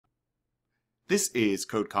This is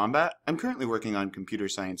CodeCombat. I'm currently working on Computer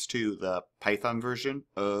Science 2, the Python version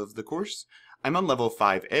of the course. I'm on level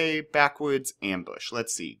 5A, Backwoods Ambush.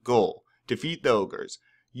 Let's see. Goal: defeat the ogres.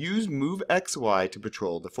 Use move XY to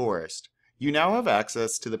patrol the forest. You now have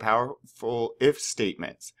access to the powerful if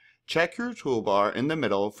statements. Check your toolbar in the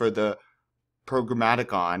middle for the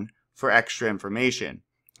programmaticon for extra information.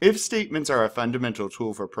 If statements are a fundamental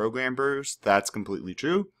tool for programmers, that's completely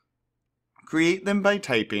true. Create them by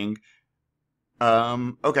typing.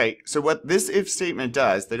 Okay, so what this if statement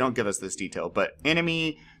does, they don't give us this detail, but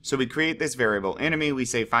enemy, so we create this variable enemy, we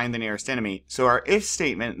say find the nearest enemy. So our if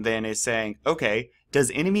statement then is saying, okay, does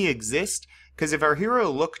enemy exist? Because if our hero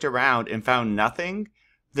looked around and found nothing,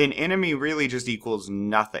 then enemy really just equals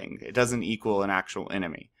nothing. It doesn't equal an actual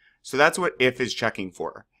enemy. So that's what if is checking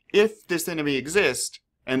for. If this enemy exists,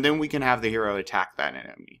 and then we can have the hero attack that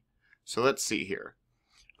enemy. So let's see here.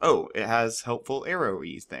 Oh, it has helpful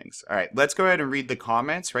arrowy things. All right, let's go ahead and read the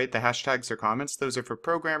comments, right? The hashtags are comments. Those are for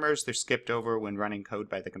programmers. They're skipped over when running code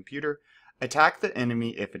by the computer. Attack the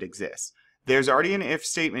enemy if it exists. There's already an if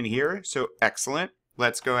statement here, so excellent.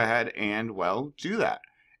 Let's go ahead and, well, do that.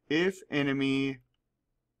 If enemy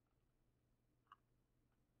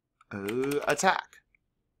attack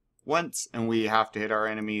once, and we have to hit our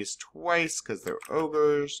enemies twice because they're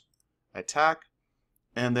ogres. Attack,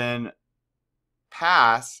 and then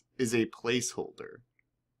pass is a placeholder.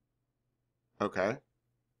 Okay.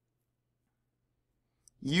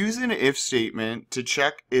 Use an if statement to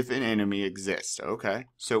check if an enemy exists. Okay.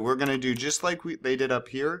 So we're going to do just like they did up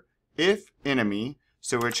here. If enemy.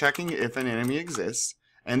 So we're checking if an enemy exists.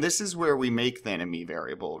 And this is where we make the enemy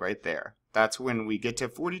variable right there. That's when we get to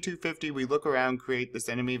 4250. We look around, create this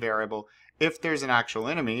enemy variable. If there's an actual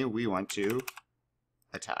enemy, we want to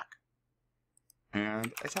attack.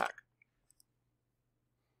 And attack.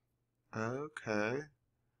 Okay.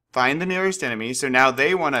 Find the nearest enemy. So now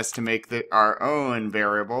they want us to make our own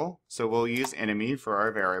variable. So we'll use enemy for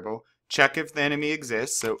our variable. Check if the enemy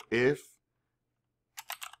exists. So if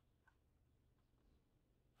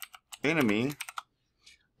enemy,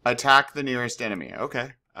 attack the nearest enemy.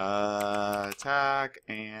 Okay. Attack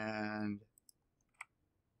and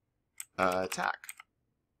attack.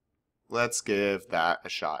 Let's give that a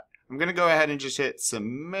shot. I'm going to go ahead and just hit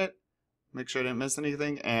submit. Make sure I didn't miss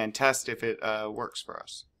anything, and test if it works for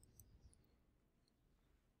us.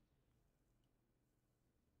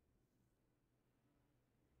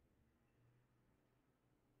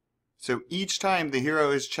 So each time the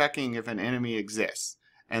hero is checking if an enemy exists.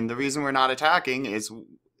 And the reason we're not attacking is,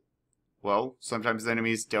 well, sometimes the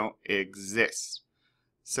enemies don't exist.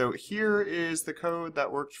 So here is the code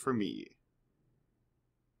that worked for me.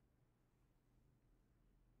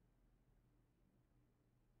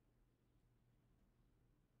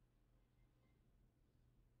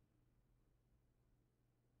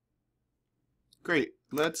 Great,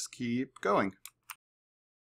 let's keep going.